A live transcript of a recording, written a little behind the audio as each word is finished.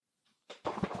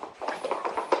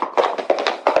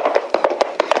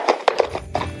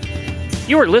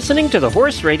You are listening to the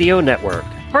Horse Radio Network,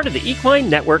 part of the Equine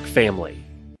Network family.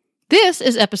 This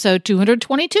is episode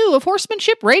 222 of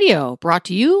Horsemanship Radio, brought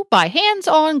to you by Hands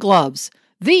On Gloves,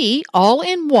 the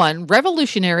all-in-one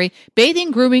revolutionary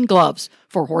bathing grooming gloves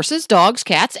for horses, dogs,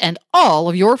 cats, and all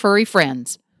of your furry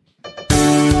friends.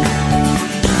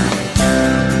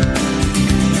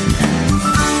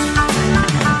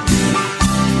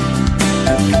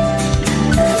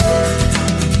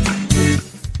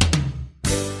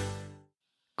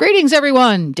 Greetings,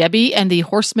 everyone. Debbie and the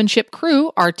Horsemanship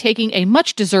crew are taking a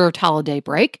much-deserved holiday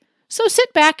break, so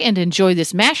sit back and enjoy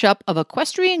this mashup of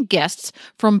equestrian guests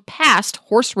from past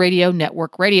Horse Radio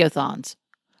Network radiothons.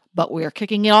 But we're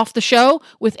kicking off the show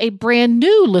with a brand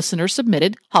new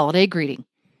listener-submitted holiday greeting.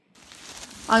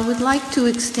 I would like to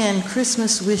extend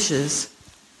Christmas wishes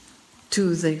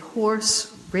to the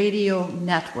Horse Radio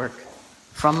Network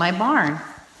from my barn.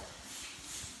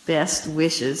 Best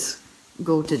wishes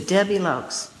go to Debbie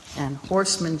Laux and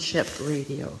Horsemanship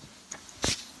Radio.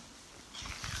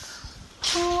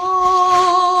 Ave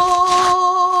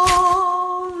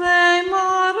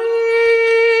Maria,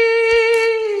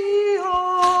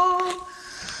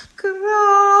 gratia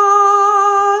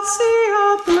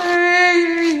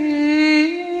plena,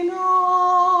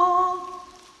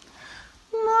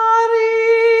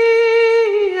 Maria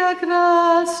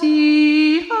gratia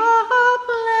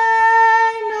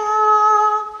plena,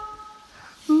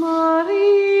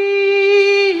 Maria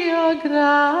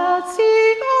gratia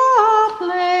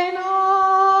plena,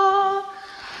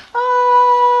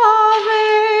 Ave,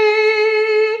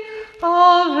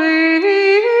 Ave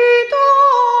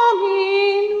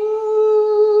Dominus,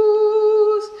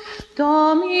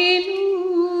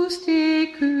 Dominus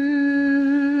tecum,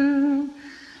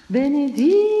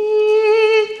 benedicta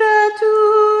tu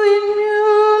in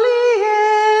mulieribus,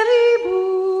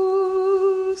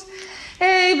 e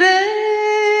benedictus,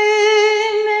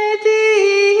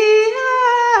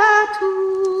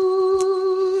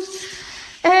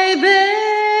 e benedictus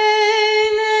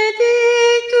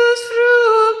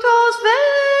fructus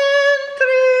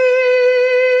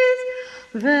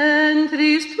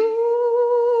ventris tui,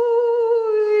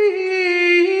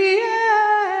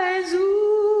 Jesus.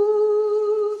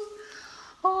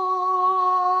 Ave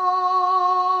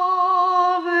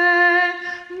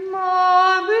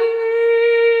Maria.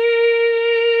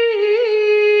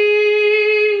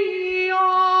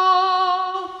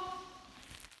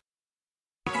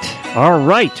 All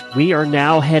right, we are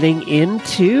now heading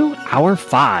into Hour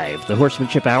 5, the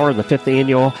Horsemanship Hour, the 5th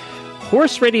annual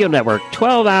Horse Radio Network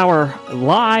 12-hour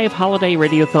live holiday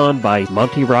radiothon by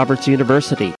Monty Roberts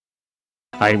University.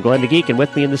 I am Glenn the Geek, and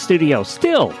with me in the studio,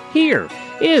 still here,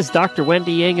 is Dr.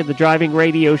 Wendy Ying of the Driving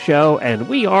Radio Show, and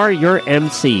we are your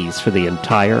MCs for the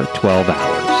entire 12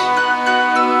 hours.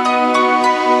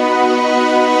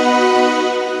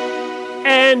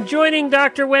 And joining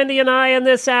Dr. Wendy and I in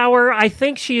this hour, I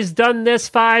think she's done this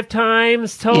 5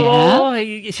 times total.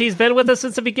 Yeah. She's been with us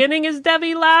since the beginning, is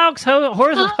Debbie Laux,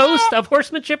 host of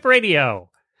Horsemanship Radio.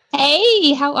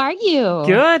 Hey, how are you?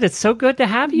 Good. It's so good to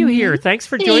have you here. Thanks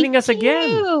for joining us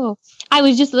again. I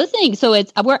was just listening. So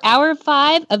we're hour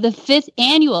 5 of the 5th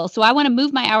annual. So I want to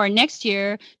move my hour next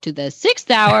year to the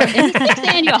 6th hour in the 6th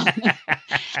annual.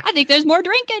 I think there's more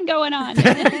drinking going on.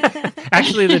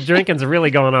 Actually, the drinking's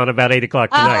really going on about 8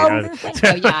 o'clock tonight.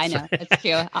 Oh, yeah, I know. That's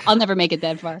true. I'll never make it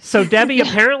that far. So, Debbie,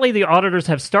 apparently the auditors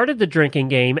have started the drinking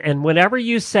game. And whenever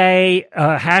you say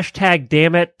hashtag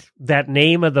damn it, that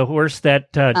name of the horse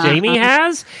that Jamie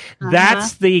has,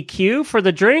 that's the cue for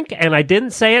the drink. And I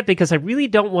didn't say it because I really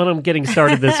don't want them getting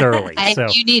started this early. So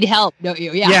you need help, don't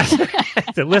you? Yeah. Yes.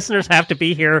 The listeners have to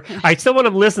be here. I still want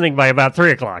them listening by about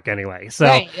 3 o'clock anyway. So,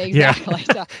 right, exactly.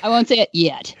 Yeah. So I won't say it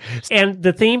yet. And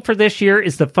the theme for this year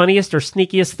is the funniest or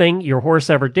sneakiest thing your horse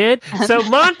ever did. So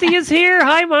Monty is here.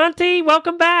 Hi, Monty.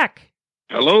 Welcome back.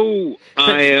 Hello.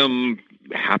 I am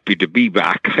happy to be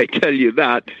back. I tell you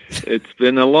that. It's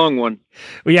been a long one.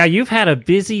 Well, yeah, you've had a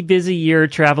busy year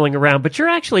traveling around, but you're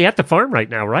actually at the farm right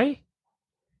now, right?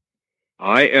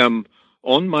 I am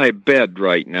on my bed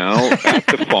right now at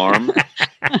the farm.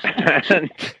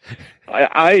 And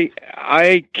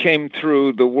I came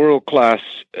through the world-class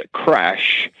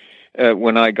crash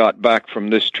when I got back from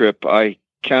this trip. I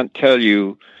can't tell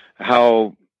you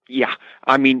how,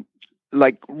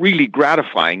 really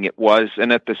gratifying it was,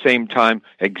 and at the same time,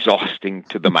 exhausting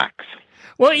to the max.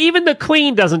 Well, even the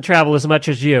Queen doesn't travel as much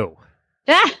as you.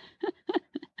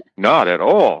 Not at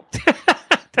all.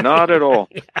 Not at all.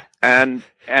 And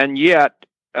yet,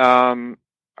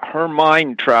 her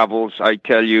mind travels, I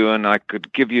tell you, and I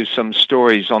could give you some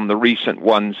stories on the recent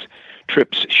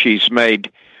trips she's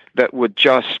made that would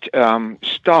just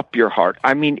stop your heart.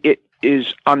 I mean,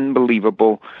 is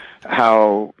unbelievable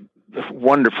how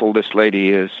wonderful this lady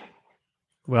is.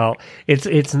 Well,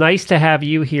 it's nice to have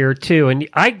you here too, and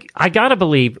I gotta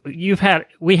believe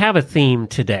we have a theme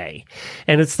today,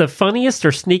 and it's the funniest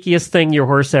or sneakiest thing your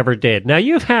horse ever did. Now,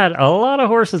 you've had a lot of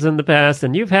horses in the past,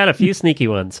 and you've had a few sneaky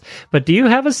ones, but do you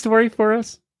have a story for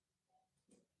us?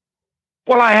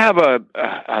 Well, I have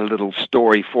a little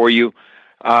story for you.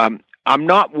 I'm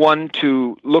not one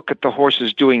to look at the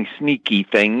horses doing sneaky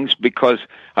things because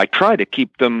I try to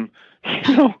keep them,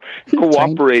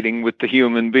 cooperating with the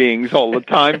human beings all the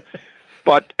time.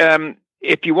 But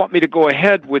if you want me to go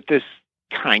ahead with this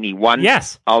tiny one,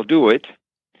 yes, I'll do it.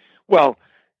 Well,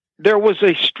 there was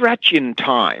a stretch in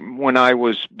time when I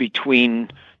was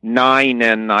between 9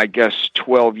 and, I guess,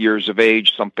 12 years of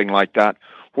age, something like that,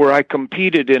 where I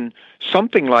competed in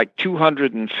something like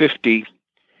 250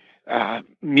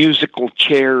 musical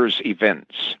chairs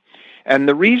events. And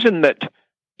the reason that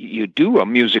you do a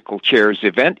musical chairs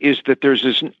event is that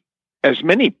there's as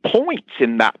many points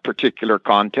in that particular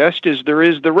contest as there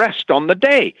is the rest on the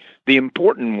day, the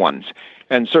important ones.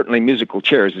 And certainly musical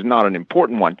chairs is not an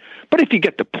important one. But if you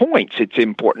get the points, it's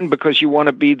important because you want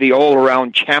to be the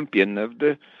all-around champion of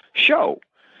the show.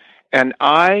 And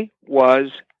I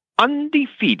was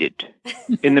undefeated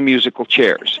in the musical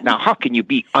chairs. Now, how can you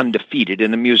be undefeated in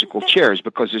the musical chairs?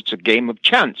 Because it's a game of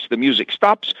chance. The music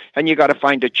stops, and you got to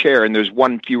find a chair, and there's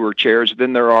one fewer chairs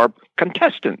than there are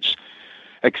contestants,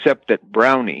 except that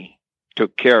Brownie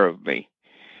took care of me.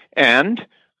 And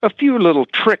a few little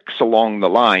tricks along the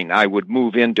line. I would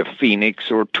move into Phoenix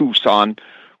or Tucson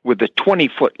with a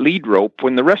 20-foot lead rope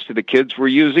when the rest of the kids were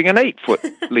using an 8-foot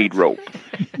lead rope.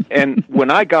 And when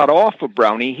I got off of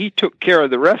Brownie, he took care of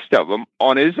the rest of them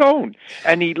on his own.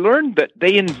 And he learned that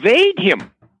they invade him.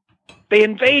 They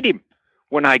invade him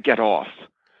when I get off.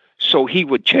 So he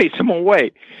would chase them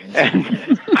away.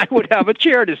 And I would have a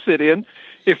chair to sit in.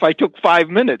 If I took 5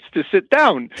 minutes to sit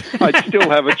down, I'd still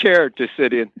have a chair to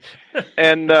sit in.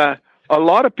 And a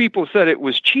lot of people said it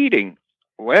was cheating.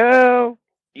 Well,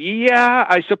 yeah,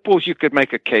 I suppose you could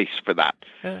make a case for that.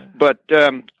 But,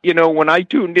 when I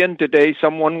tuned in today,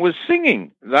 someone was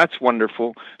singing. That's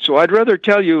wonderful. So I'd rather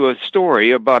tell you a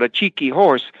story about a cheeky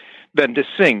horse than to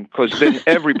sing, because then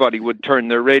everybody would turn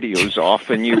their radios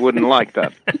off, and you wouldn't like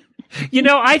that.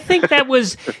 I think that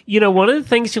was, one of the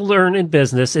things you learn in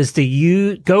business is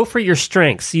to go for your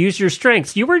strengths, use your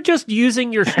strengths. You were just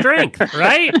using your strength,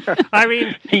 right? I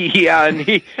mean, yeah, and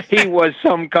he was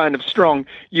some kind of strong.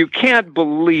 You can't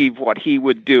believe what he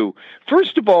would do.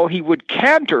 First of all, he would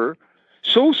canter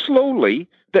so slowly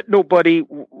that nobody,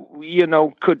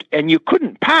 could, and you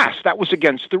couldn't pass. That was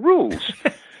against the rules.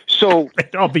 So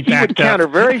he would canter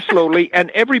very slowly, and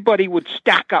everybody would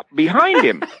stack up behind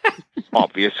him.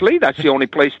 Obviously, that's the only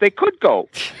place they could go.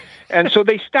 And so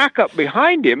they stack up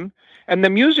behind him, and the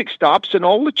music stops, and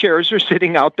all the chairs are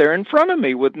sitting out there in front of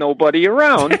me with nobody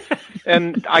around.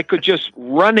 And I could just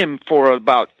run him for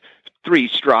about 3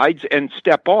 strides and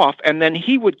step off, and then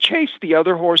he would chase the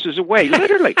other horses away,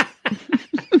 literally.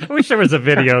 I wish there was a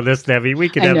video of this, Debbie. We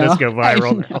could have this go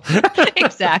viral.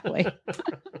 Exactly.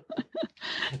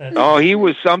 Oh, he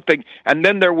was something. And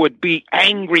then there would be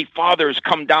angry fathers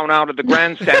come down out of the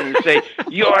grandstand and say,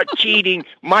 "You're cheating.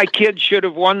 My kid should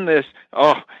have won this."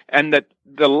 Oh, and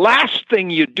the last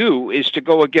thing you do is to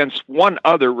go against one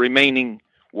other remaining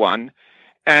one.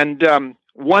 And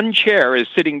one chair is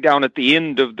sitting down at the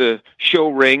end of the show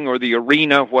ring or the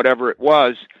arena, whatever it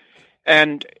was.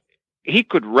 And he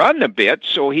could run a bit,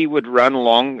 so he would run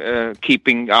along,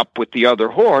 keeping up with the other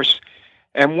horse.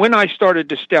 And when I started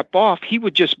to step off, he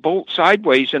would just bolt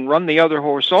sideways and run the other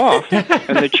horse off.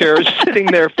 And the chair is sitting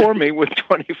there for me with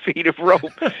 20 feet of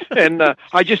rope. And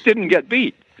I just didn't get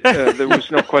beat. There was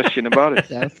no question about it.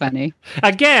 So funny.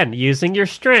 Again, using your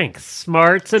strengths,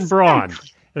 smarts, and brawn.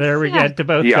 There we get to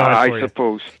both. Yeah, I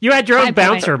suppose. You had your own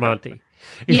bouncer, Monty.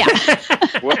 Yeah.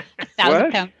 What?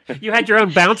 You had your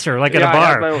own bouncer, like at a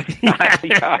bar.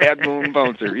 I had my own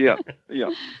bouncer. Yeah.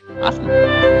 Awesome.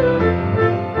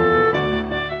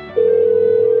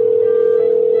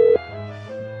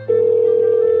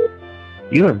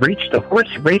 You have reached the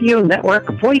Horse Radio Network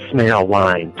voicemail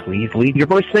line. Please leave your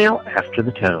voicemail after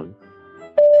the tone.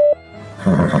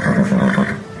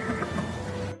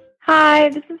 Hi,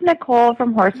 this is Nicole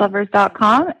from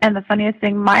HorseLovers.com, and the funniest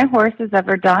thing my horse has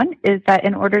ever done is that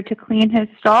in order to clean his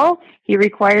stall, he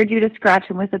required you to scratch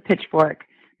him with a pitchfork.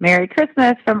 Merry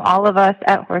Christmas from all of us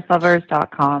at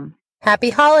HorseLovers.com.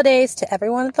 Happy holidays to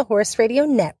everyone at the Horse Radio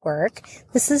Network.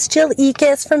 This is Jill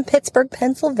Ekus from Pittsburgh,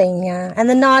 Pennsylvania, and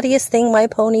the naughtiest thing my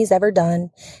pony's ever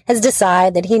done is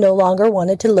decide that he no longer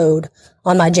wanted to load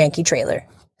on my janky trailer.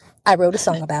 I wrote a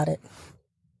song about it.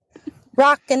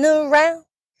 Rocking around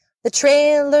the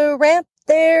trailer ramp,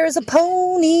 there's a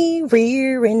pony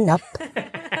rearing up.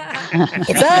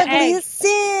 It's ugly as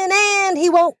sin, and he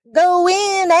won't go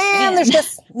in, and there's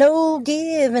just no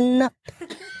giving up.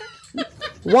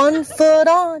 1 foot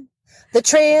on the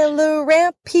trailer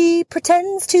ramp, he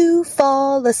pretends to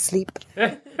fall asleep.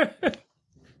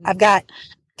 I've got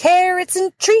carrots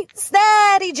and treats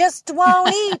that he just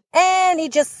won't eat, and he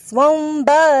just won't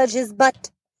budge his butt.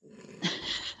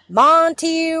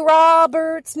 Monty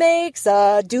Roberts makes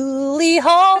a dually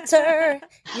halter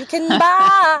you can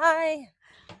buy.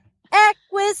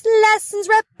 Equus lessons,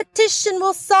 repetition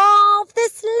will solve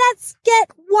this. Let's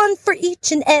get one for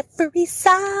each and every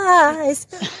size.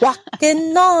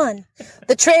 Walking on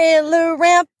the trailer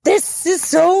ramp, this is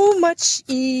so much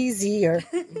easier.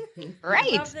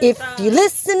 Right. If you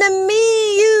listen to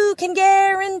me, you can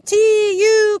guarantee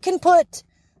you can put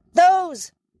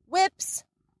those whips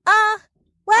away.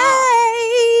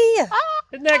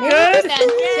 Isn't that good? Yay!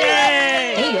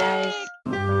 Yay! Hey, guys.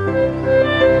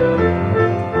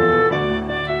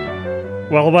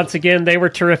 Well, once again, they were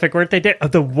terrific, weren't they?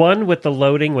 The one with the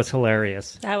loading was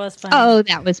hilarious. That was fun. Oh,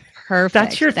 that was perfect.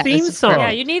 That's your That theme was song.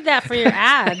 Yeah, you need that for your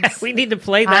ads. We need to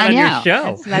play that I on know. your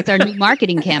show. That's our new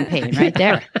marketing campaign right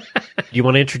there. Do you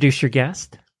want to introduce your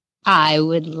guest? I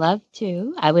would love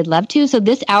to. So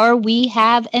this hour we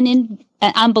have an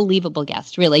unbelievable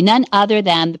guest, really. None other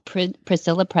than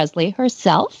Priscilla Presley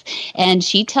herself. And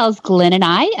she tells Glenn and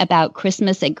I about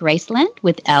Christmas at Graceland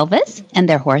with Elvis and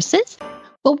their horses.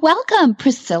 Well, welcome,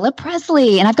 Priscilla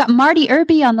Presley. And I've got Marty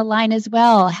Irby on the line as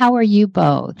well. How are you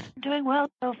both? Doing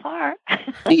well so far.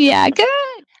 Yeah,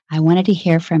 good. I wanted to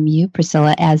hear from you,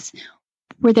 Priscilla,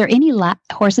 were there any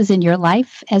horses in your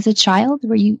life as a child?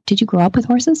 Did you grow up with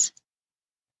horses?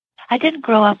 I didn't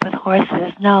grow up with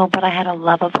horses, no, but I had a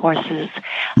love of horses.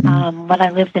 When I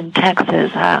lived in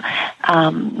Texas,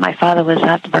 my father was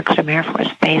at the Bergstrom Air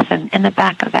Force Base, and in the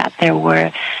back of that there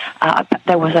was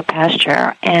a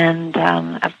pasture, and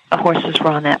horses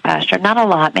were on that pasture. Not a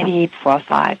lot, maybe 4 or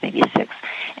 5, maybe 6.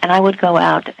 And I would go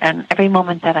out, and every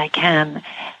moment that I could,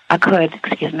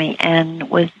 and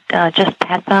would just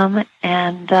pet them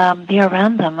and be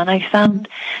around them. And I found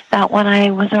that when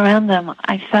I was around them,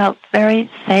 I felt very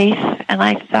safe and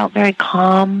I felt very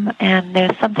calm. And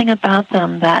there's something about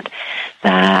them that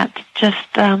just,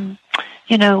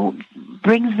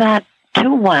 brings that to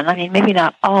one. I mean, maybe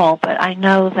not all, but I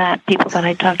know that people that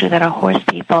I talk to that are horse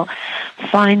people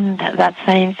find that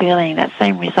same feeling, that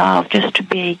same resolve, just to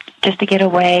get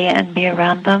away and be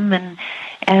around them. And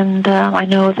I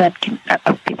know that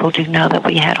people do know that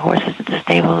we had horses at the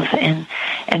stables in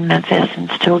Memphis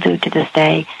and still do to this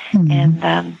day. Mm-hmm.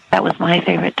 And that was my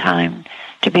favorite time,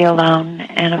 to be alone.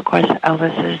 And, of course,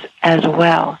 Elvis's as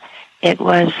well. It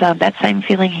was that same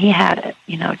feeling he had,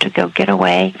 to go get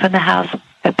away from the house,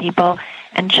 the people,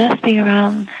 and just be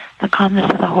around the calmness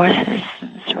of the horses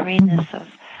and the sereneness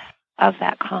of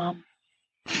that calm.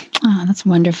 Oh, that's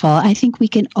wonderful. I think we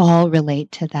can all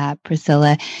relate to that,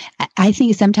 Priscilla. I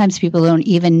think sometimes people don't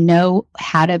even know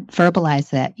how to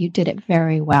verbalize that. You did it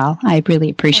very well. I really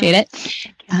appreciate it.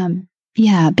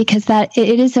 Because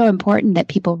it is so important that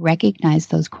people recognize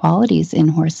those qualities in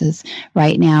horses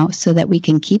right now so that we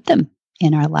can keep them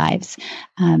in our lives.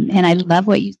 And I love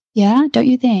what don't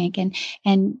you think?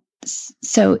 And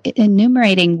so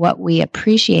enumerating what we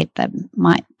appreciate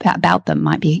about them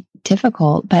might be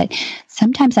difficult, but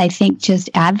sometimes I think just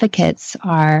advocates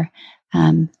are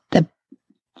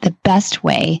the best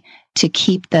way to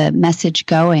keep the message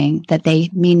going that they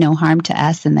mean no harm to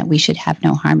us and that we should have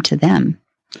no harm to them.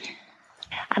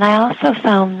 And I also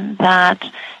found that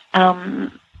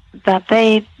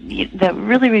they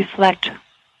really reflect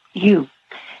you.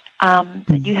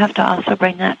 That you have to also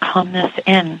bring that calmness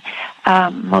in.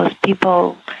 Most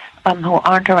people who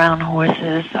aren't around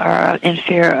horses are in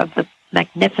fear of the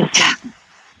magnificent,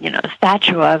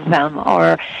 statue of them,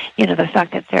 or the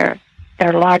fact that they're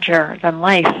larger than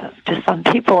life to some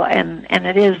people, and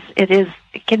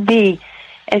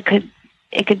it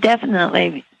could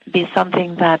definitely be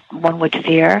something that one would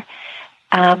fear.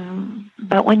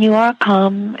 But when you are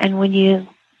calm and when you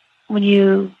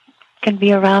can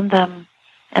be around them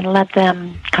and let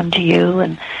them come to you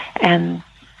and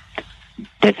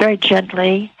do it very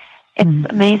gently, it's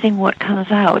amazing what comes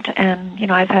out. And,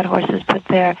 I've had horses put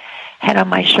their head on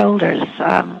my shoulders.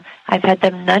 I've had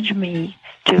them nudge me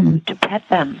to pet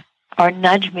them or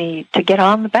nudge me to get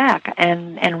on the back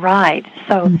and ride.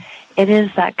 So it is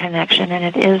that connection, and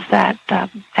it is that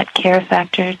that care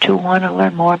factor to want to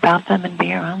learn more about them and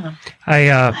be around them.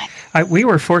 We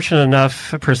were fortunate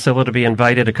enough, Priscilla, to be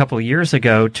invited a couple of years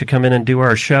ago to come in and do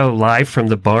our show live from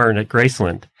the barn at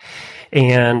Graceland.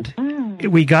 And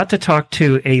we got to talk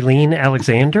to Aileen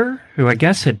Alexander, who I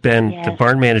guess had been the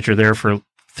barn manager there for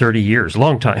 30 years,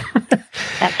 long time.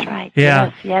 That's right.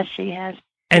 Yeah. Yes, she has.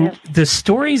 And the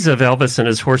stories of Elvis and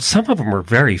his horse, some of them were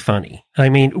very funny. I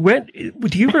mean,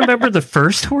 do you remember the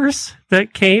first horse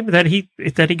that came, that he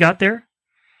got there?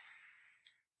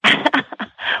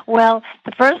 Well,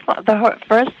 the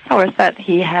first horse that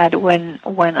he had when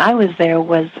I was there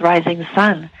was Rising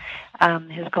Sun,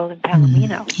 his Golden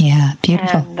Palomino. Yeah,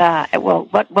 beautiful. And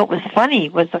what was funny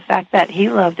was the fact that he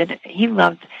loved it. He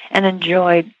loved and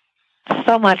enjoyed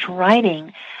so much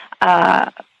riding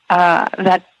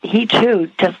that he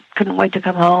too just couldn't wait to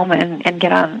come home and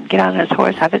get on his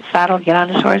horse, have it saddled, get on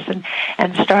his horse,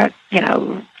 and start,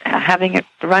 having it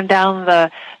run down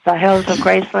the hills of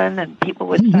Graceland, and people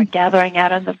would start gathering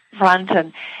out in the front,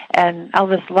 and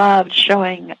Elvis loved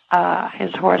showing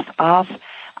his horse off.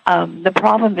 The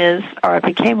problem is, or it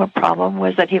became a problem,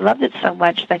 was that he loved it so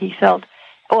much that he felt,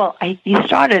 he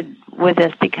started with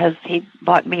this because he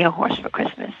bought me a horse for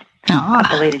Christmas, a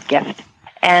belated gift.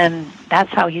 And that's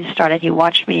how he started. He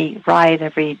watched me ride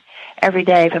every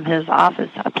day from his office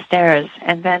upstairs,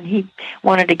 and then he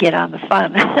wanted to get on the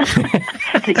fun,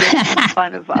 to get on the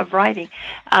fun of riding.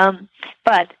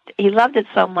 But he loved it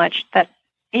so much that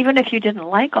even if you didn't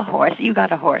like a horse, you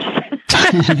got a horse.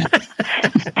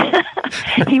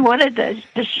 He wanted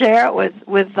to share it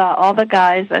with all the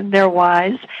guys and their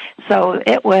wives. So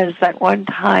it was at one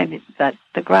time that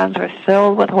the grounds were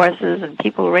filled with horses and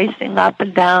people racing up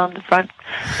and down the front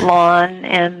lawn.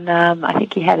 And I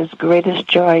think he had his greatest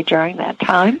joy during that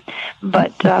time.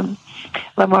 But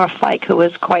Lamar Fike, who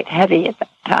was quite heavy at that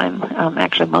time,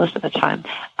 actually most of the time,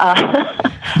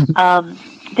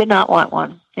 did not want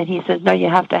one. And he says, no, you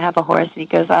have to have a horse. And he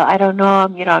goes, I don't know,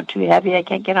 I'm too heavy, I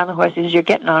can't get on the horse. He says, you're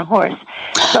getting on a horse.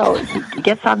 So he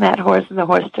gets on that horse, and the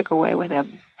horse took away with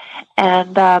him.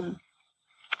 And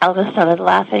Elvis started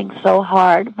laughing so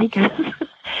hard because,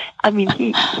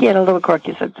 he had a little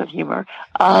quirky sense of humor.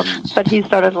 But he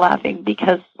started laughing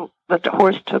because the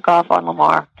horse took off on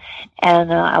Lamar. And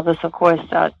Elvis, of course,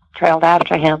 trailed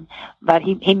after him. But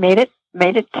he made it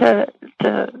to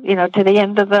the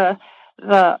end of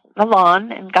the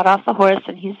lawn and got off the horse,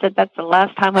 and he said, that's the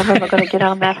last time I'm ever going to get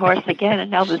on that horse again.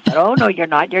 And Elvis said, oh, no, you're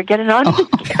not. You're getting on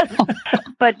again.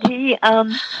 But it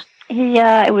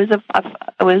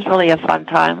was really a fun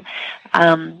time.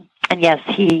 And yes,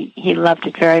 he loved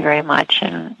it very, very much,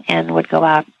 and would go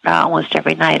out almost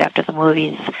every night after the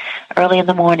movies, early in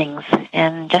the mornings,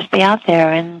 and just be out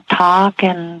there and talk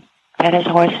and pet his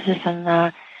horses,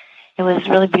 and it was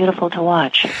really beautiful to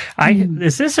watch.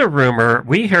 Is this a rumor?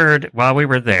 We heard while we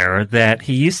were there that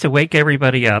he used to wake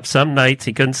everybody up. Some nights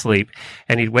he couldn't sleep,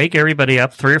 and he'd wake everybody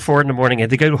up 3 or 4 in the morning, and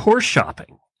to go horse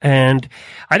shopping. And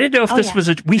I didn't know if this was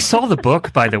we saw the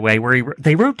book, by the way, where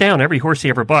they wrote down every horse he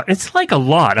ever bought. It's like a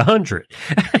lot, 100.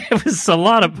 It was a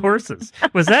lot of horses.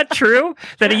 Was that true?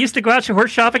 That he used to go out to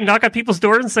horse shopping, knock on people's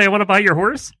doors, and say, I want to buy your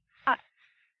horse?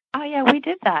 Oh, yeah, we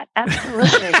did that.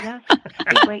 Absolutely,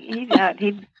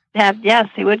 yes.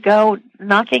 He would go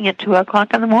knocking at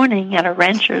 2:00 in the morning at a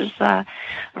rancher's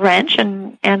ranch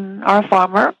and or a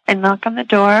farmer, and knock on the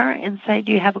door and say,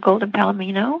 "Do you have a Golden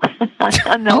Palomino?"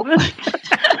 I'm Elvis.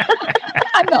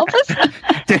 I'm Elvis.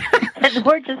 And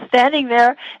we're just standing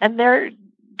there, and they're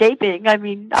gaping.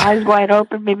 Eyes wide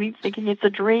open, maybe thinking it's a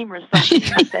dream or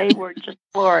something. They were just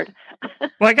floored.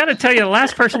 Well, I got to tell you, the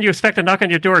last person you expect to knock on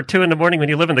your door at 2 in the morning when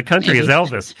you live in the country is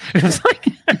Elvis. It was like,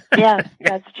 yes,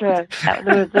 that's true.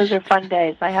 Those are fun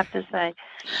days, I have to say.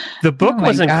 The book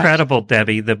was incredible,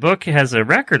 Debbie. The book has a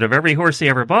record of every horse he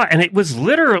ever bought, and it was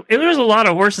literally, there was a lot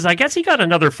of horses. I guess he got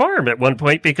another farm at one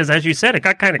point because, as you said, it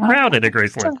got kind of crowded at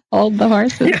Graceland. Hold the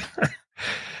horses. Yeah.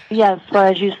 Yes, well,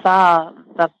 as you saw,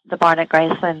 the barn at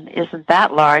Graceland isn't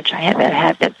that large. I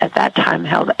had at that time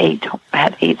had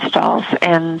 8 stalls,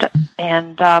 and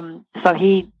so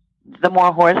the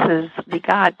more horses we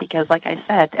got, because like I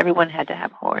said, everyone had to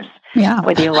have a horse,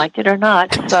 whether you liked it or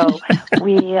not. So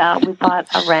we bought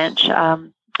a ranch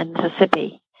in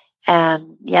Mississippi,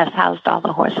 and housed all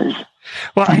the horses.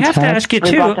 Well, I have to ask you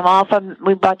too.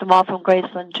 We bought them all from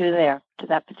Graceland to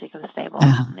that particular stable.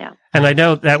 Yeah. And I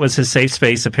know that was his safe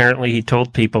space. Apparently, he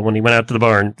told people when he went out to the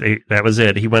barn, that was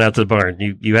it. He went out to the barn.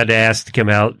 You had to ask to come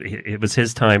out. It was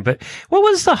his time. But what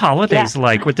was the holidays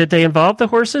like? Did they involve the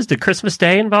horses? Did Christmas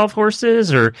Day involve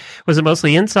horses, or was it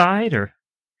mostly inside? Or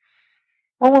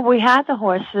Well, when we had the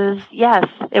horses, yes,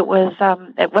 it was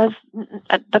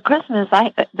the Christmas.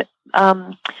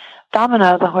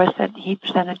 Domino, the horse that he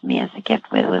presented me as a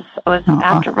gift with, was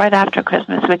right after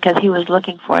Christmas, because he was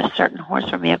looking for a certain horse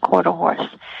for me, a quarter horse.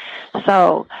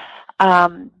 So,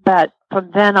 but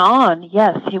from then on,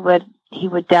 yes, he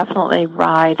would definitely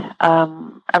ride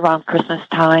around Christmas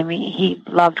time. He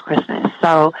loved Christmas,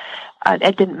 so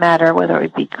it didn't matter whether it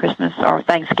would be Christmas or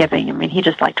Thanksgiving. I mean, he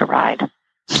just liked to ride.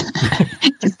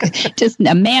 just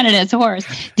a man and his horse.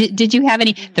 Did you have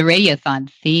any? The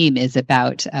Radiothon theme is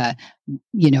about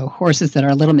horses that are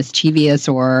a little mischievous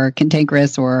or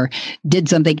cantankerous or did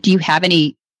something. Do you have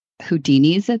any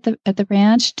Houdinis at the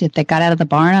ranch that got out of the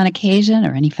barn on occasion,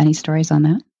 or any funny stories on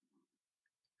that?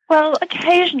 Well,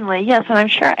 occasionally, yes, and I'm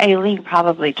sure Aileen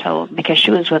probably told, because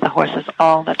she was with the horses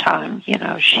all the time. You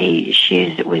know, she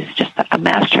was just a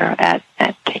master at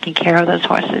taking care of those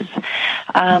horses.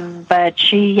 But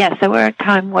there were a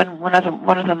time when one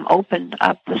of them opened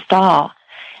up the stall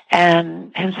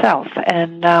and himself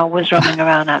and was roaming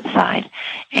around outside,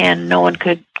 and no one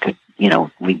could.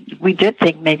 We did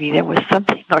think maybe there was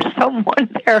something or someone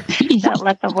there that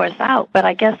let the horse out. But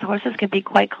I guess horses can be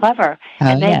quite clever,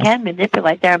 and they can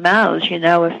manipulate their mouths.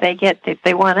 If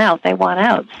they want out, they want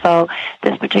out. So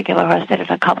this particular horse did it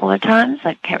a couple of times.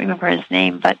 I can't remember his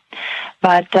name, but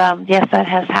yes, that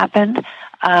has happened.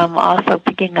 Also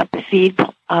picking up the feed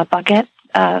bucket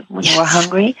when they were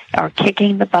hungry, or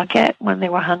kicking the bucket when they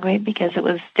were hungry because it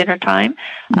was dinner time,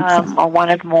 or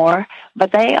wanted more.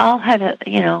 But they all had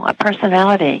a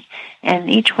personality, and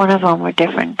each one of them were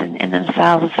different in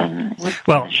themselves, and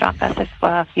would shock us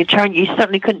if you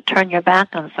certainly couldn't turn your back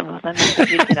on some of them because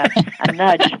you did a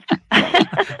nudge.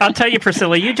 I'll tell you,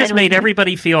 Priscilla, you just made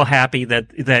everybody feel happy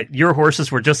that your horses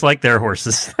were just like their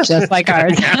horses. Just like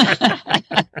ours.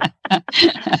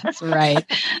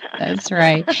 That's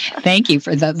right. Thank you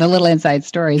for the little inside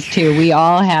stories, too. We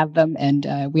all have them,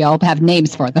 and we all have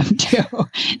names for them, too.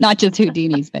 Not just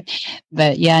Houdinis,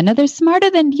 but yeah, no, they're smarter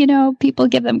than, people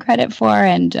give them credit for,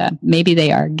 and maybe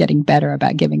they are getting better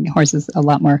about giving horses a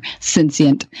lot more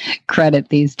sentient credit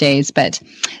these days. But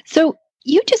so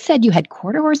you just said you had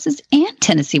quarter horses and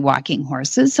Tennessee walking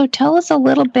horses. So tell us a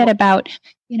little bit about,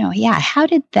 how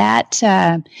did that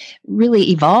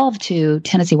really evolve to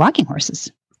Tennessee walking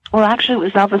horses? Well, actually,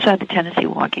 it was Elvis had the Tennessee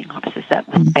walking horses. That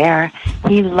was Bear.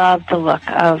 He loved the look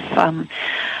of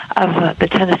the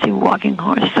Tennessee walking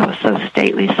horse. So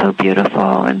stately, so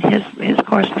beautiful, and his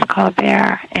horse was called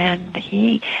Bear. And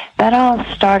that all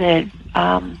started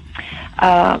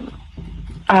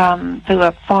through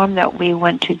a farm that we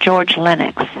went to, George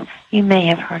Lennox. You may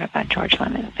have heard about George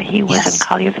Lennox, but he was in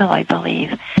Collierville, I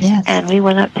believe. Yes. And we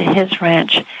went up to his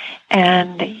ranch,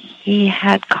 and he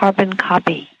had Carbon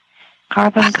Copy.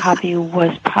 Carbon Copy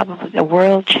was probably the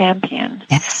world champion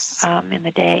in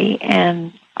the day,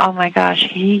 and oh my gosh,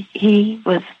 he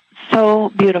was so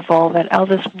beautiful that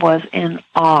Elvis was in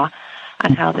awe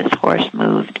on how this horse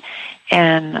moved.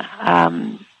 And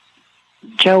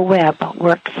Joe Webb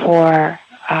worked for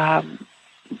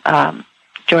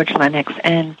George Lennox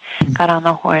and got on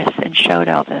the horse and showed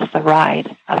Elvis the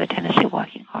ride of the Tennessee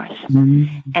walking horse.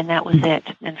 And that was it.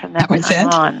 And from that time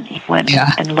on, he went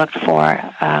and looked for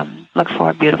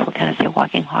a beautiful Tennessee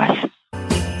walking horse.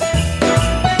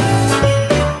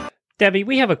 Debbie,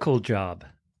 we have a cool job.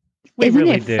 Isn't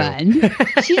really it fun?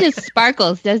 She just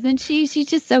sparkles, doesn't she? She's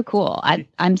just so cool.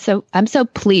 I'm so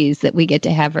pleased that we get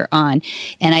to have her on,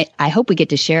 and I hope we get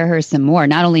to share her some more.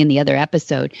 Not only in the other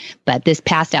episode, but this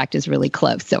past act is really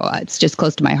close, so it's just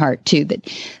close to my heart too. That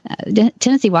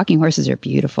Tennessee walking horses are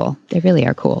beautiful. They really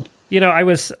are cool. I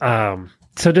was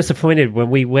so disappointed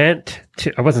when we went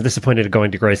to. I wasn't disappointed at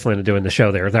going to Graceland and doing the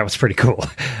show there. That was pretty cool.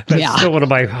 That's still one of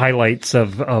my highlights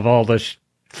of all the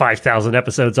 5,000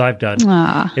 episodes I've done.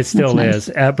 It still is.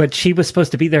 Nice. But she was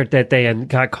supposed to be there that day and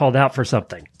got called out for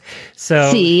something.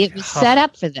 So see, it was set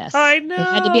up for this. I know. It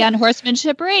had to be on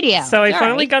Horsemanship Radio. So I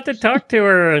finally got to talk to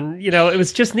her, and it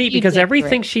was just neat because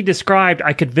everything she described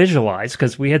I could visualize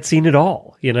because we had seen it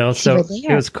all. So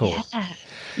it was cool.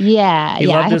 Yeah. He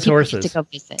loved his horses. To go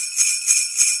visit.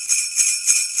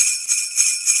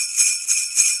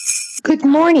 Good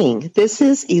morning. This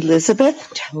is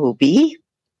Elizabeth Toby.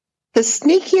 The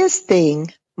sneakiest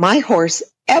thing my horse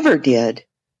ever did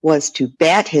was to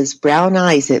bat his brown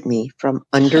eyes at me from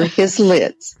under his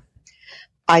lids.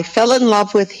 I fell in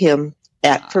love with him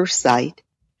at first sight,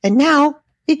 and now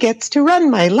he gets to run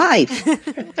my life.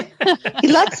 He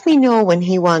lets me know when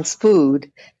he wants food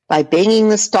by banging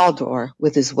the stall door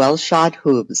with his well-shod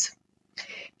hooves.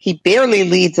 He barely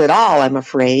leads at all, I'm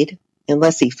afraid,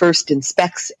 unless he first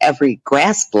inspects every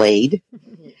grass blade.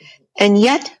 And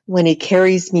yet, when he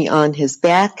carries me on his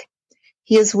back,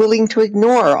 he is willing to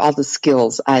ignore all the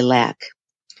skills I lack.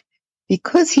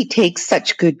 Because he takes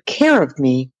such good care of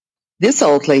me, this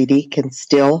old lady can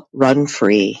still run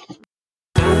free.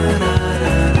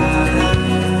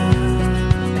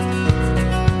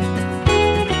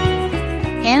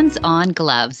 Hands-On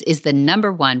Gloves is the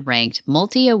 #1 ranked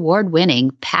multi-award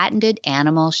winning patented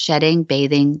animal shedding,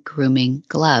 bathing, grooming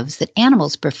gloves that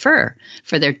animals prefer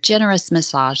for their generous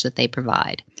massage that they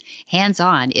provide.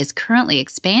 Hands-On is currently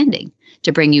expanding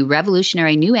to bring you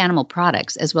revolutionary new animal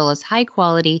products as well as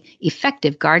high-quality,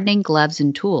 effective gardening gloves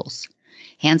and tools.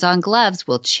 Hands-On Gloves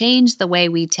will change the way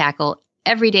we tackle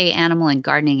everyday animal and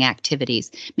gardening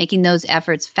activities, making those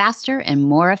efforts faster and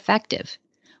more effective.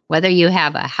 Whether you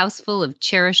have a house full of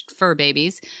cherished fur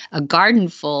babies, a garden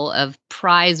full of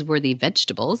prize-worthy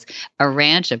vegetables, a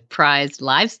ranch of prized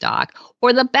livestock,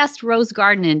 or the best rose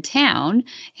garden in town,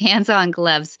 Hands-On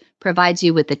Gloves provides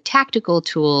you with the tactical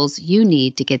tools you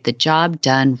need to get the job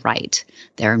done right.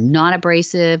 They're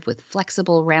non-abrasive with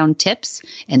flexible round tips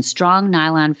and strong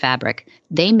nylon fabric.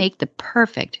 They make the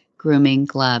perfect grooming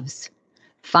gloves.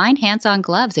 Find Hands-On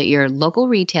Gloves at your local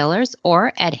retailers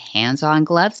or at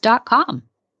handsongloves.com.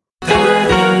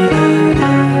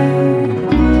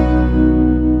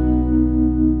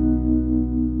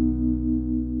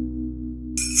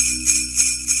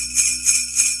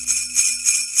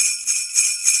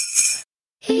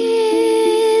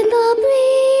 In the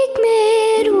bleak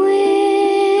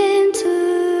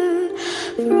midwinter,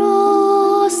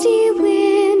 frosty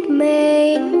wind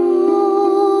made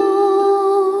moan.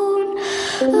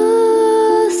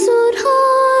 Earth stood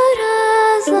hard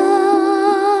as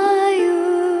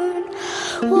iron,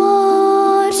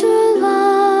 water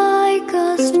like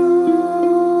a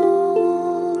stone.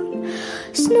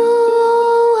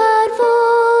 Snow had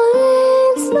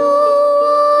fallen,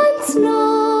 snow on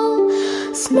snow,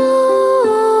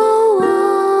 snow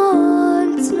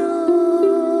on snow.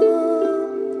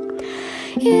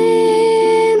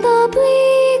 In the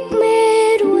bleak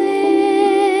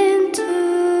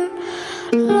midwinter,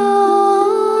 long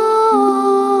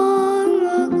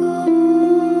ago.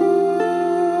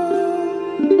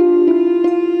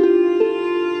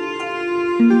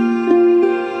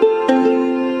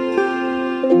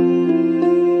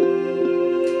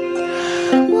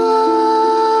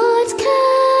 What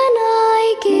can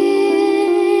I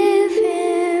give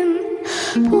him,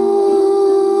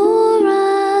 poor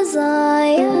as I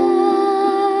am?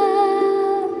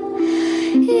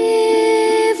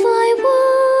 If I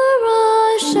were a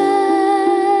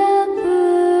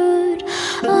shepherd,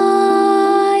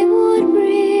 I would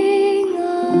bring a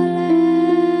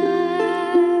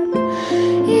lamb.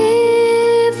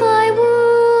 If I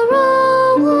were a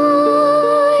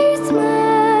wise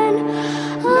man,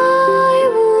 I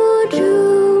would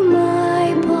do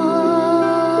my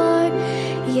part.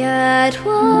 Yet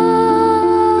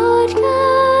what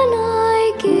can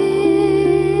I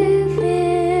give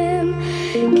him?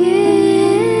 Give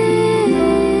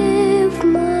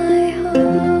my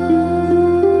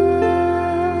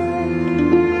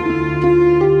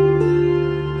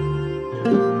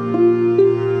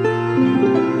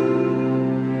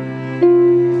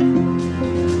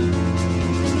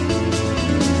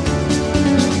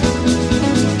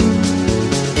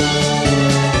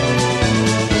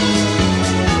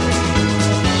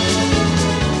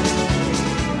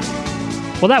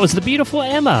Well, that was the beautiful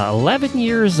Emma, 11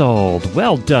 years old.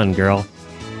 Well done, girl.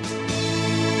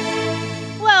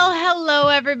 Well, hello,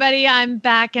 everybody. I'm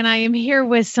back, and I am here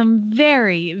with some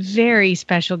very, very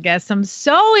special guests. I'm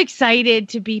so excited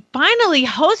to be finally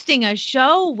hosting a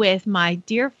show with my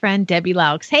dear friend, Debbie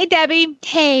Laux. Hey, Debbie.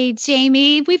 Hey,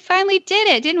 Jamie. We finally did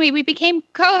it, didn't we? We became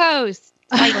co-hosts.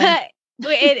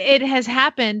 It has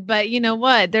happened, but you know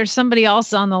what? There's somebody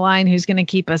else on the line who's going to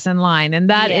keep us in line, and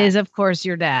that is, of course,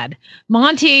 your dad,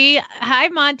 Monty. Hi,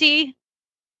 Monty.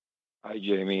 Hi,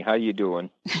 Jamie. How you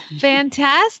doing?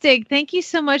 Fantastic. Thank you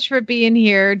so much for being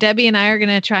here. Debbie and I are going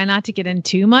to try not to get in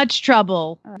too much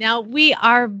trouble. Now, we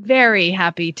are very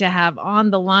happy to have on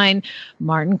the line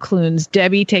Martin Clunes.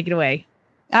 Debbie, take it away.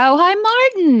 Oh, hi,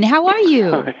 Martin. How are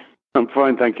you? Hi. I'm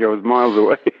fine, thank you. I was miles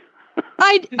away.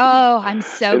 I'm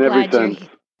so In every glad you're sense. here.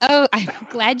 Oh, I'm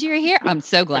glad you're here. I'm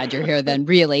so glad you're here then,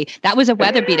 really. That was a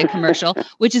Weather Beater commercial,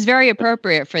 which is very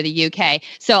appropriate for the UK.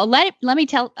 So let me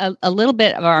tell a little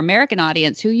bit of our American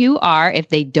audience who you are, if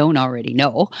they don't already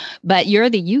know. But you're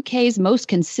the UK's most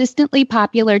consistently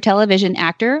popular television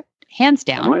actor, hands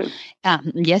down.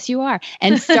 Yes, you are.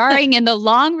 And starring in the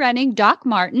long-running Doc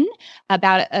Martin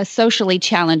about a socially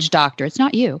challenged doctor. It's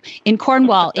not you. In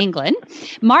Cornwall, England.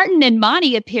 Martin and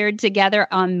Monty appeared together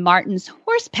on Martin's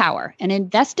Horsepower, an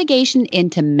investigation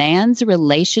into man's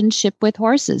relationship with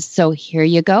horses. So here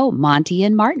you go, Monty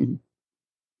and Martin.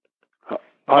 Hi,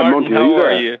 Martin, Monty. how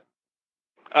are you?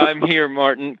 I'm here,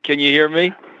 Martin. Can you hear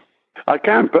me? I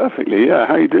can perfectly, yeah.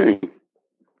 How are you doing?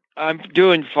 I'm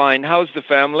doing fine. How's the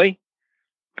family?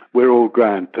 We're all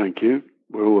grand, thank you.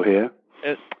 We're all here.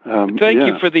 Thank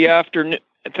you for the afternoon.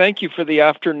 Thank you for the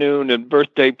afternoon and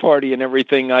birthday party and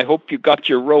everything. I hope you got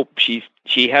your rope. She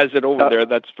has it over there,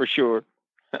 that's for sure.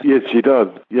 Yes, she does.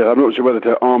 Yeah, I'm not sure whether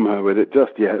to arm her with it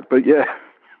just yet, but yeah.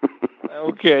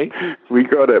 Okay. We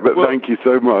got it, but thank you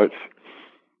so much.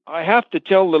 I have to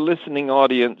tell the listening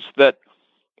audience that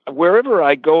wherever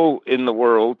I go in the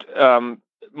world,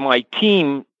 my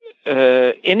team,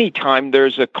 anytime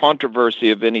there's a controversy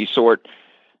of any sort,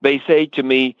 they say to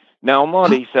me, "Now,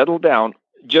 Monty, settle down.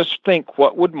 Just think,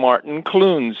 what would Martin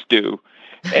Clunes do?"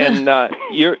 And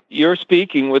you're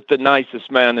speaking with the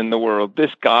nicest man in the world.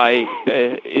 This guy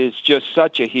is just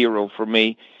such a hero for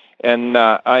me, and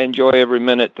I enjoy every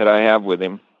minute that I have with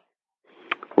him.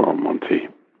 Well, Monty,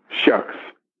 shucks.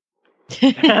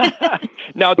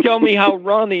 Now tell me how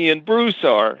Ronnie and Bruce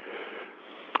are.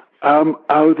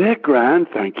 They're grand,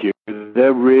 thank you.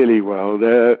 They're really well.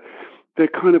 They're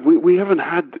kind of, we haven't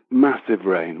had massive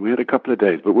rain. We had a couple of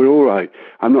days, but we're all right.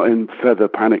 I'm not in feather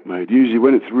panic mode. Usually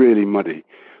when it's really muddy,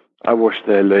 I wash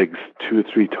their legs 2 or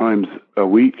 3 times a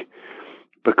week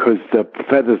because the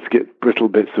feathers get brittle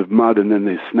bits of mud and then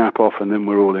they snap off and then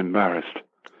we're all embarrassed.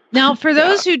 Now, for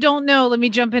those who don't know, let me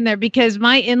jump in there because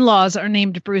my in-laws are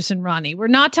named Bruce and Ronnie. We're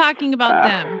not talking about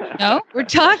them. No, we're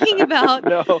talking about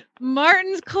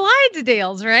Martin's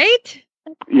Clydesdales, right?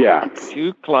 Yeah.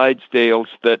 2 Clydesdales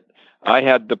that I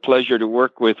had the pleasure to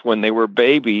work with when they were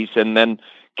babies and then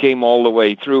came all the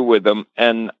way through with them.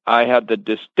 And I had the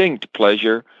distinct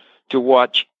pleasure to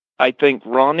watch, I think,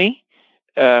 Ronnie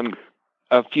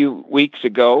a few weeks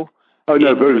ago. Oh,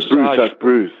 no, Bruce, that's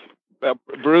Bruce.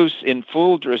 Bruce in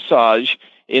full dressage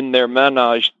in their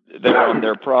menage there on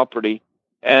their property.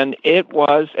 And it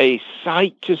was a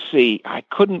sight to see. I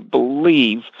couldn't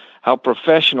believe how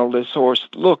professional this horse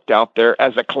looked out there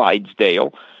as a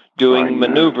Clydesdale doing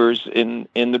maneuvers in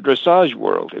the dressage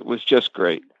world. It was just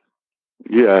great.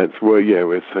 Yeah,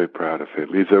 we're so proud of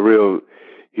him. He's a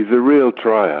real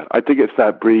trier. I think it's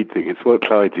that breed thing. It's what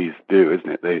Clydes do, isn't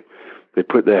it? They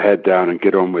put their head down and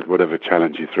get on with whatever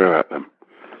challenge you throw at them.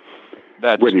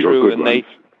 That's true, and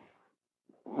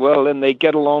they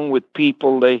get along with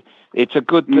people. It's a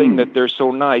good thing that they're so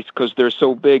nice because they're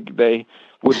so big. They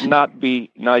would not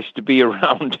be nice to be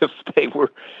around if they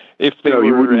were. No,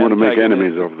 you wouldn't want to make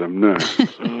enemies of them. No,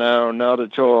 no, not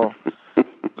at all.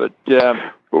 But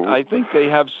I think they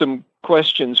have some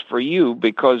questions for you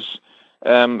because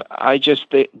I just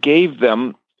gave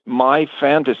them my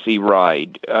fantasy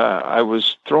ride. I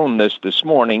was thrown this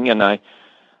morning, and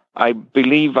I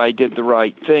believe I did the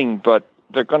right thing, but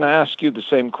they're going to ask you the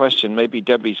same question. Maybe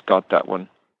Debbie's got that one.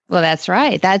 Well, that's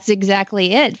right. That's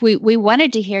exactly it. We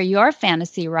wanted to hear your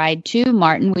fantasy ride too,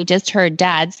 Martin. We just heard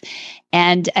Dad's,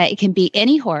 and it can be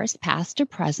any horse, past or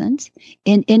present,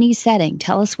 in any setting.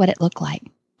 Tell us what it looked like.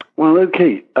 Well,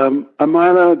 okay. Am I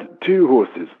allowed 2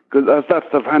 horses? Because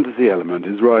that's the fantasy element,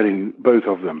 is riding both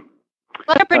of them.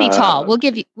 Well, they're pretty tall. We'll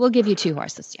give you 2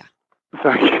 horses. Yeah.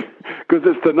 Thank you. Because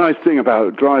it's the nice thing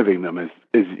about driving them is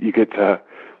you get to,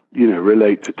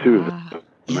 relate to 2 of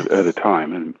them at a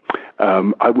time. And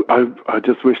I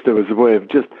just wish there was a way of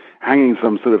just hanging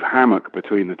some sort of hammock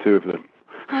between the 2 of them.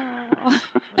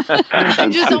 I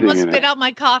just almost spit out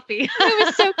my coffee. It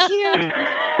was so cute.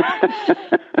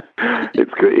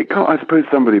 It's good. I suppose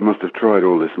somebody must have tried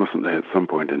all this, mustn't they, at some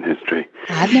point in history?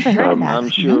 I've never heard of that. I'm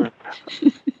sure.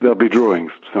 There'll be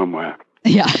drawings somewhere.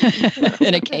 Yeah,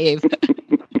 in a cave.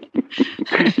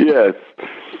 Yes.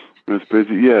 I suppose,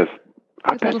 yes.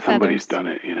 I bet somebody's done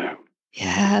it,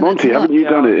 Yeah. Monty, haven't you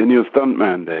done it in your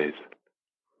stuntman days?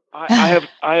 I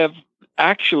have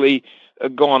actually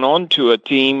gone on to a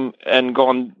team and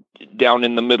gone down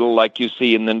in the middle like you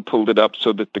see and then pulled it up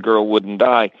so that the girl wouldn't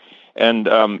die. And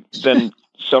then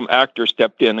some actor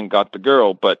stepped in and got the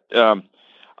girl. But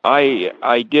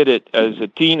I did it as a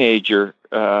teenager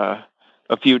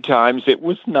a few times. It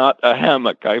was not a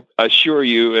hammock, I assure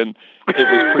you, and it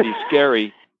was pretty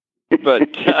scary. But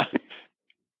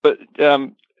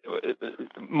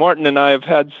Martin and I have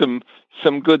had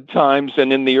some good times,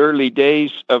 and in the early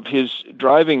days of his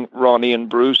driving Ronnie and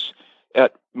Bruce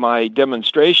at my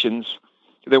demonstrations,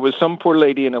 there was some poor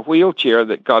lady in a wheelchair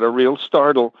that got a real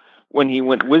startle when he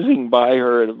went whizzing by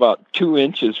her at about 2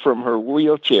 inches from her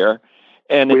wheelchair.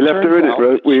 And we left her in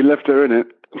it, We left her in it.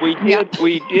 We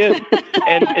did.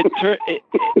 And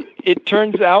it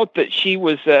turns out that she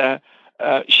was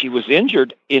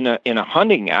injured in a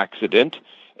hunting accident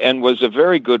and was a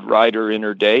very good rider in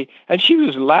her day, and she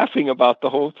was laughing about the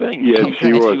whole thing. Yes,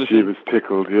 she was. She was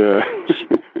tickled, yeah.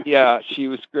 Yeah, she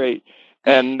was great.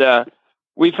 And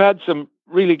we've had some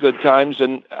really good times,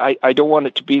 and I don't want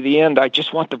it to be the end. I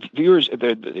just want the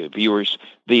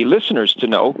listeners to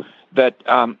know that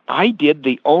I did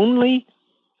the only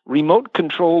remote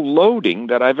control loading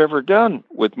that I've ever done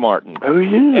with Martin. Oh,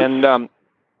 yeah. And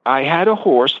I had a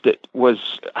horse that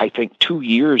was, I think, 2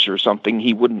 years or something.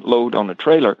 He wouldn't load on a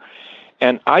trailer.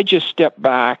 And I just stepped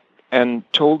back and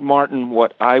told Martin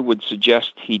what I would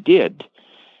suggest he did.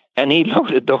 And he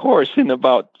loaded the horse in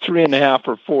about 3.5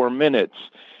 or 4 minutes.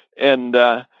 And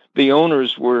the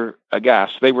owners were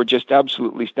aghast. They were just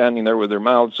absolutely standing there with their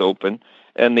mouths open.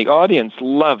 And the audience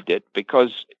loved it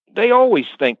because they always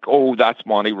think, oh, that's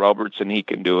Monty Roberts and he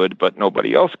can do it, but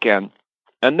nobody else can.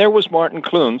 And there was Martin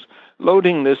Clunes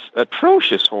loading this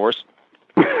atrocious horse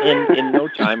in no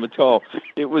time at all.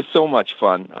 It was so much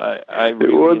fun. It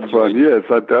was fun, yes.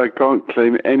 I can't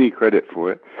claim any credit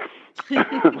for it.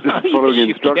 I'm just following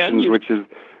instructions,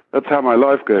 that's how my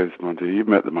life goes, Monty. You've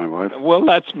met my wife. Well,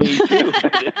 that's me too.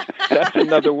 That's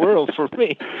another world for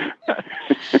me.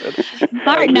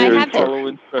 Martin,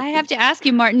 I have to ask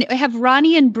you, Martin, have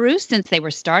Ronnie and Bruce, since they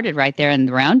were started right there in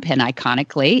the round pen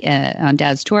iconically on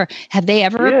Dad's tour, have they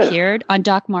ever appeared on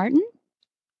Doc Martin?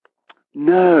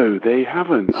 No, they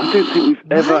haven't. I don't think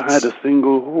we've ever had a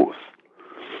single horse.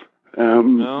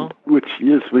 No? Which,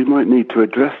 yes, we might need to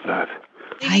address that.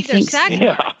 I think so.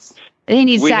 Yeah. They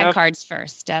need SAG cards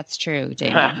first. That's true,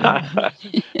 David.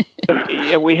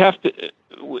 Yeah, we have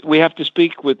to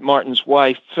speak with Martin's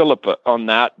wife, Philippa, on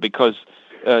that because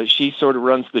she sort of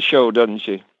runs the show, doesn't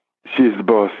she? She's the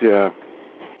boss, yeah.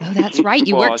 Oh, that's right.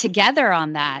 You work together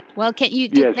on that. Well, can you?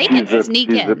 Yes, they can sneak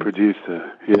in. She's the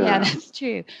producer. Yeah, that's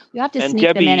true. You have to and sneak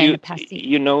Debbie, them in the past.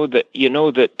 You know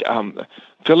that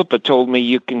Philippa told me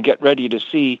you can get ready to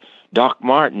see Doc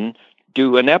Martin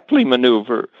do an Epley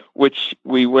maneuver, which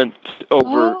we went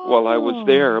over while I was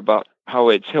there about how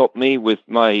it's helped me with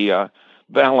my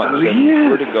balance and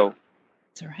vertigo.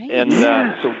 That's right. And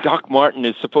so Doc Martin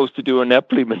is supposed to do an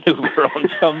Epley maneuver on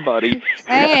somebody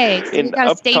in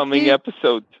upcoming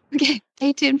episodes. Okay,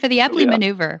 stay tuned for the Epley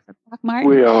maneuver for Doc Martin.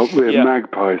 We're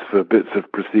magpies for bits of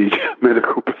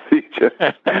medical procedure.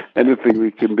 Anything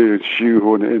we can do is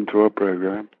shoehorn it into our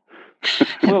program.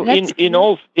 Well, in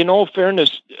all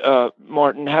fairness,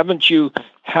 Martin, haven't you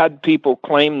had people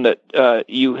claim that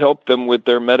you help them with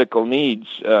their medical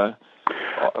needs?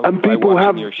 And people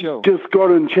have just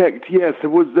gone and checked. Yes,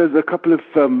 there's a couple of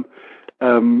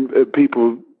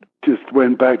people just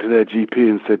went back to their GP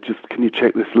and said, "Just can you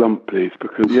check this lump, please?"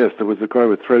 Because yes, there was a guy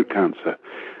with throat cancer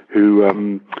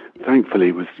who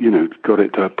thankfully was got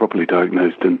it properly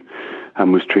diagnosed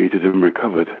and was treated and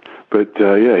recovered. But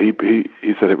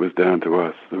he said it was down to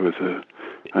us. There was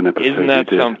an episode. Isn't that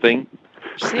something?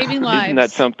 Saving lives. Isn't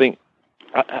that something?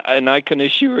 And I can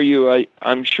assure you,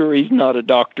 I'm sure he's not a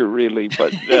doctor, really,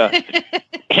 but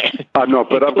I'm not.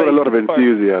 But I've got a lot of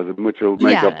enthusiasm, which will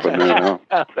make up for now.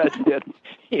 That's it.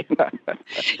 Yeah.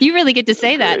 You really get to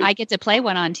say that. I get to play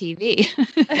one on TV,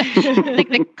 like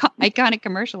the iconic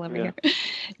commercial over here.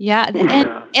 Yeah,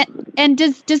 and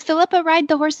does Philippa ride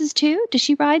the horses too? Does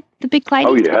she ride the big Clyde?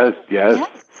 Oh yes. Yeah.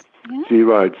 She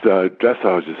rides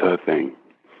dressage is her thing,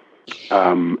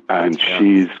 and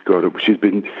she's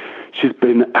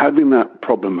been having that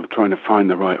problem of trying to find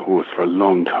the right horse for a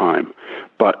long time,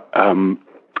 but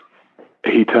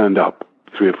he turned up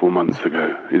 3 or 4 months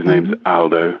ago. His name's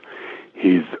Aldo.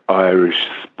 He's Irish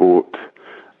sport,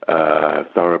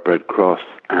 thoroughbred cross,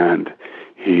 and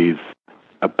he's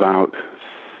about,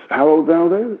 how old is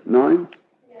Aldo? 9?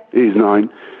 He's 9,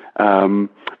 and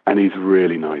he's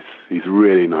really nice. He's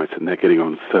really nice, and they're getting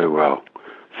on so well.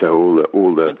 So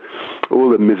all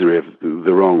the misery of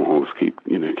the wrong horse keep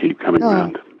coming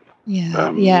around. Yeah.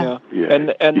 And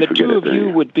the two of you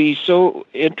would be so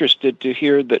interested to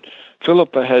hear that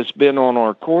Philippa has been on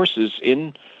our courses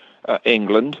in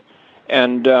England,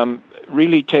 and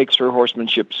really takes her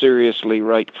horsemanship seriously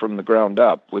right from the ground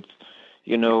up. With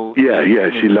she loves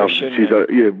it.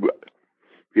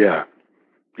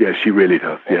 She really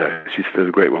does. Yeah, she's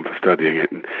a great one for studying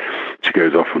it, and she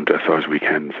goes off on dressage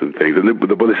weekends and things. And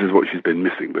this is what she's been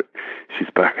missing, but she's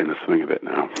back in the swing of it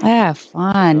now. Ah,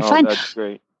 fun. That's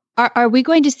great. Are we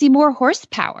going to see more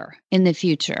horsepower in the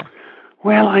future?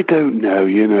 Well, I don't know.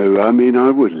 I mean,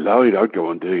 I would love it. I'd go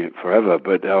on doing it forever,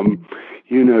 but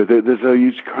you know,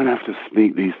 you kind of have to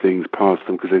sneak these things past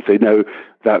them because they say, no,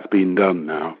 that's been done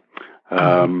now.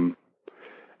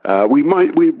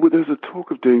 There's a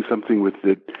talk of doing something with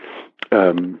the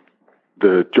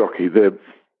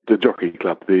jockey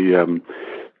club, the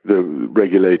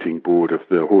regulating board of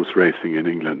the horse racing in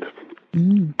England.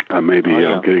 Maybe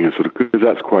getting a sort of, because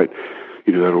that's quite,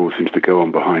 you know, that all seems to go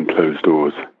on behind closed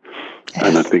doors.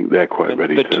 And I think they're quite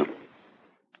ready to.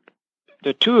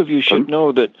 The two of you should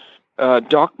know that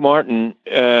Doc Martin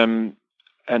and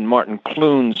Martin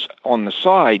Clunes on the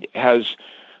side has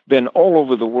been all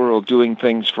over the world doing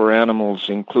things for animals,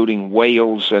 including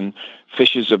whales and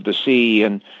fishes of the sea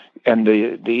and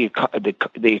the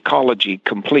ecology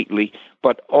completely,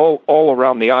 but all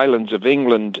around the islands of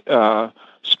England,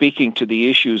 speaking to the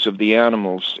issues of the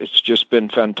animals. It's just been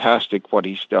fantastic what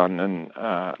he's done, and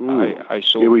I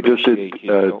so we just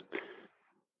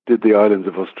did the islands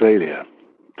of Australia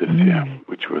this year,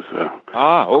 which was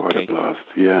quite a blast.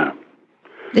 Yeah.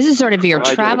 This is sort of your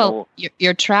travel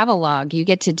log. You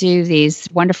get to do these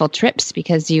wonderful trips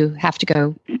because you have to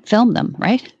go film them,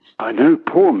 right? I know.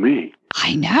 Poor me.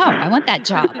 I know. I want that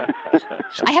job.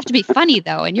 I have to be funny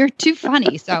though, and you're too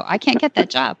funny, so I can't get that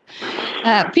job.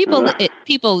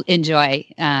 People enjoy.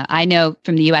 I know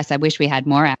from the U.S. I wish we had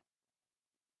more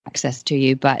access to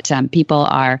you, but people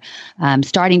are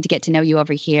starting to get to know you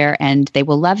over here, and they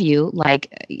will love you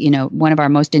like, you know, one of our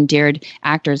most endeared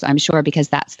actors, I'm sure, because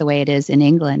that's the way it is in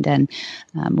England. And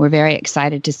we're very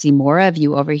excited to see more of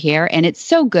you over here. And it's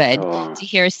so good to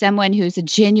hear someone who's a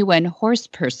genuine horse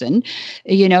person,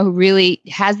 you know, who really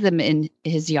has them in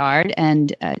his yard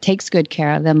and takes good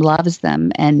care of them, loves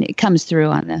them, and it comes through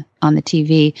on the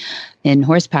TV in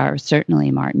Horsepower,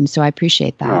 certainly, Martin. So I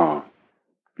appreciate that. Oh.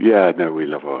 Yeah, no, we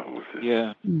love our horses.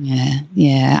 Yeah,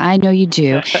 I know you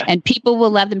do. And people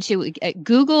will love them too.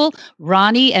 Google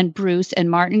Ronnie and Bruce and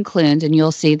Martin Clunes, and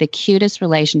you'll see the cutest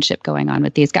relationship going on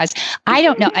with these guys. I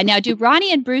don't know. Now, do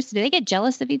Ronnie and Bruce, do they get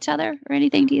jealous of each other or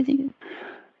anything, do you think?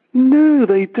 No,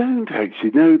 they don't actually.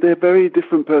 No, they're very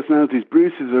different personalities.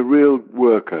 Bruce is a real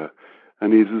worker,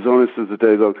 and he's as honest as the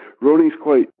day long. Ronnie's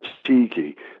quite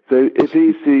cheeky. So if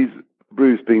he sees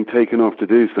Bruce being taken off to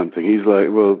do something, he's like,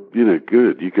 well, you know,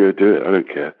 good, you go do it, I don't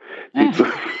care. It's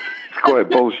quite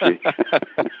bullshit.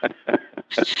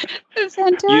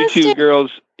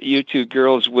 You two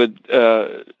girls would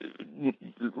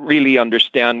really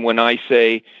understand when I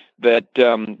say that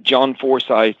John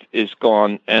Forsythe is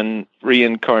gone and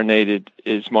reincarnated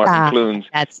is Martin Clunes.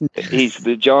 He's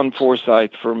the John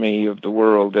Forsythe for me of the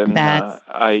world, and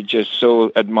I just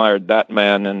so admired that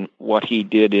man and what he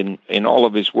did in all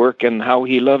of his work and how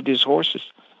he loved his horses.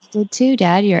 Did too,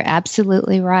 Dad. You're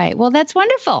absolutely right. Well, that's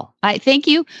wonderful. I thank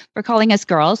you for calling us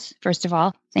girls, first of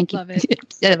all. Thank you. Love it.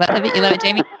 You love it,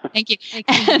 Jamie. Thank you.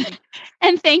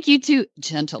 And thank you to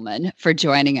gentlemen for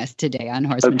joining us today on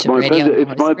Horsemanship Radio.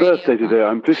 It's my birthday today.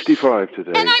 I'm 55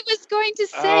 today. And I was going to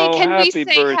say, can we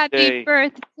say happy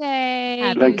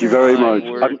birthday? Thank you very much.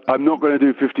 I'm not going to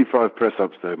do 55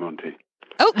 press-ups though, Monty.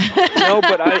 Oh no,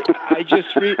 but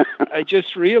I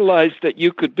just realized that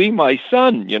you could be my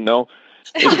son. You know.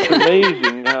 It's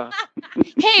amazing.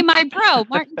 Hey, my bro,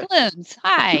 Martin Clunes.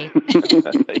 Hi.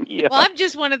 Yeah. Well, I'm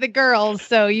just one of the girls,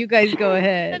 so you guys go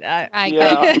ahead.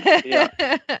 Yeah.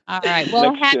 All right.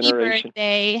 Well, Next happy generation.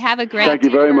 birthday. Have a great Thank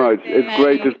you very much. It's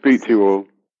great to speak to you all.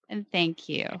 And thank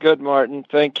you. Good, Martin.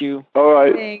 Thank you. All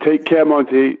right. Thanks. Take care,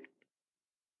 Monty.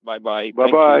 Bye-bye.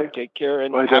 Bye-bye. Take care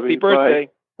and Bye, happy Debbie. birthday.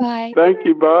 Bye. Thank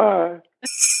you. Bye.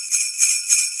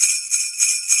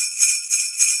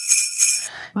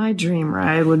 My dream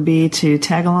ride would be to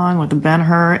tag along with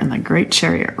Ben-Hur in the Great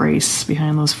Chariot Race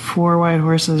behind those 4 white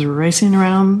horses racing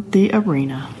around the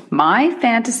arena. My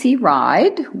fantasy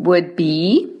ride would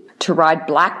be to ride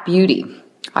Black Beauty.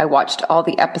 I watched all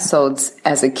the episodes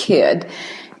as a kid,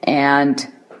 and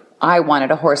I wanted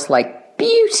a horse like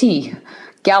Beauty,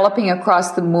 galloping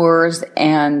across the moors,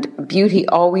 and Beauty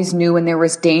always knew when there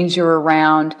was danger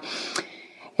around.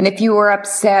 And if you were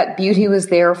upset, Beauty was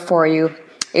there for you.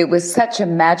 It was such a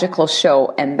magical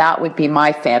show, and that would be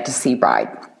my fantasy ride.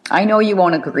 I know you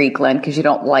won't agree, Glenn, because you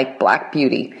don't like Black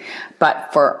Beauty,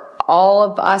 but for all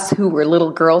of us who were little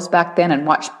girls back then and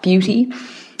watched Beauty,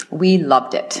 we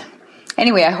loved it.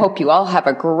 Anyway, I hope you all have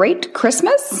a great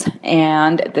Christmas,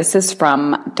 and this is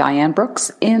from Diane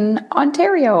Brooks in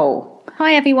Ontario.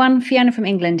 Hi everyone, Fiona from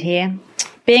England here.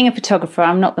 Being a photographer,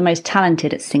 I'm not the most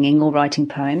talented at singing or writing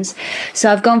poems,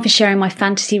 so I've gone for sharing my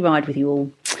fantasy ride with you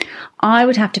all. I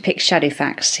would have to pick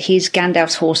Shadowfax. He's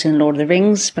Gandalf's horse in Lord of the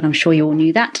Rings, but I'm sure you all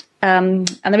knew that. And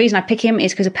the reason I pick him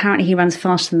is because apparently he runs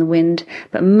faster than the wind,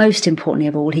 but most importantly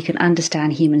of all, he can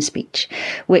understand human speech,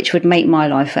 which would make my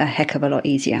life a heck of a lot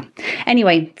easier.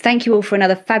 Anyway, thank you all for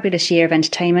another fabulous year of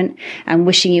entertainment and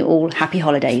wishing you all happy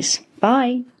holidays.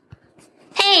 Bye.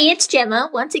 Hey, it's Gemma,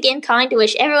 once again calling to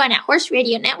wish everyone at Horse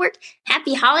Radio Network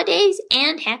happy holidays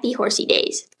and happy horsey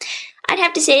days. I'd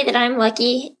have to say that I'm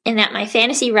lucky in that my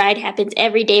fantasy ride happens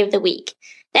every day of the week.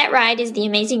 That ride is the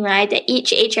amazing ride that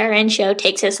each HRN show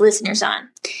takes us listeners on.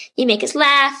 You make us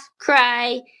laugh,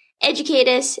 cry, educate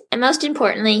us, and most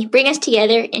importantly, bring us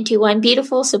together into one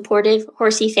beautiful, supportive,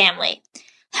 horsey family.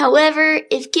 However,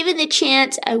 if given the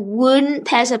chance, I wouldn't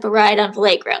pass up a ride on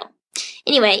Vallegro.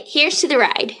 Anyway, here's to the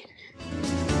ride.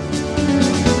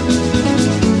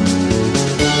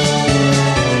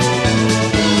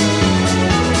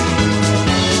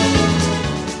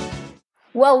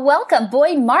 Well, welcome,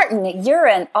 Boyd Martin. You're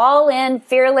an all-in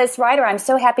fearless rider. I'm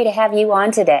so happy to have you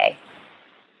on today.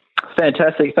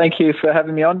 Fantastic. Thank you for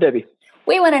having me on, Debbie.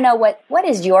 We want to know what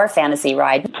is your fantasy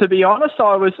ride? To be honest,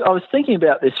 I was thinking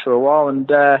about this for a while,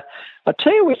 and I'll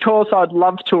tell you which horse I'd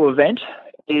love to event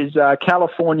is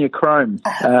California Chrome.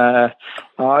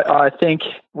 I think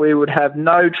we would have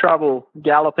no trouble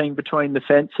galloping between the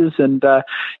fences. And,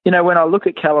 when I look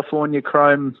at California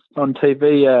Chrome on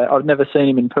TV, I've never seen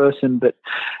him in person, but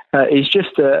he's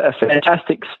just a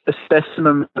fantastic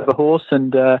specimen of a horse.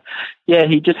 And,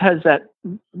 he just has that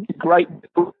great...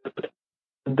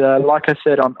 And like I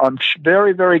said, I'm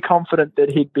very, very confident that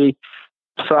he'd be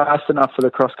fast enough for the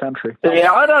cross country.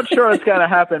 Yeah, I'm not sure it's going to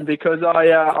happen because I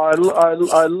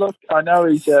know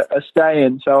he's a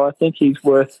stay-in, so I think he's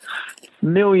worth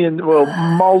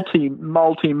multi-millions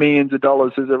of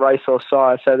dollars as a racehorse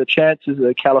sire. So the chances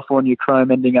of California Chrome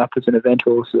ending up as an event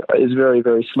horse is very,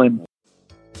 very slim.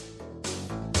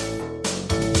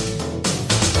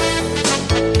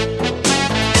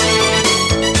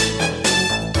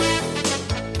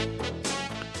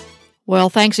 Well,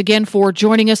 thanks again for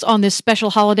joining us on this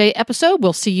special holiday episode.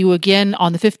 We'll see you again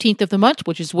on the 15th of the month,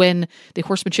 which is when the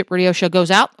Horsemanship Radio Show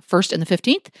goes out, 1st and the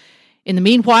 15th. In the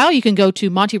meanwhile, you can go to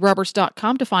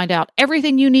MontyRoberts.com to find out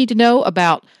everything you need to know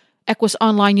about Equus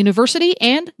Online University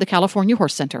and the California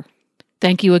Horse Center.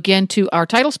 Thank you again to our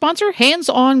title sponsor, Hands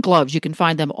On Gloves. You can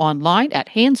find them online at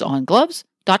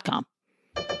handsongloves.com.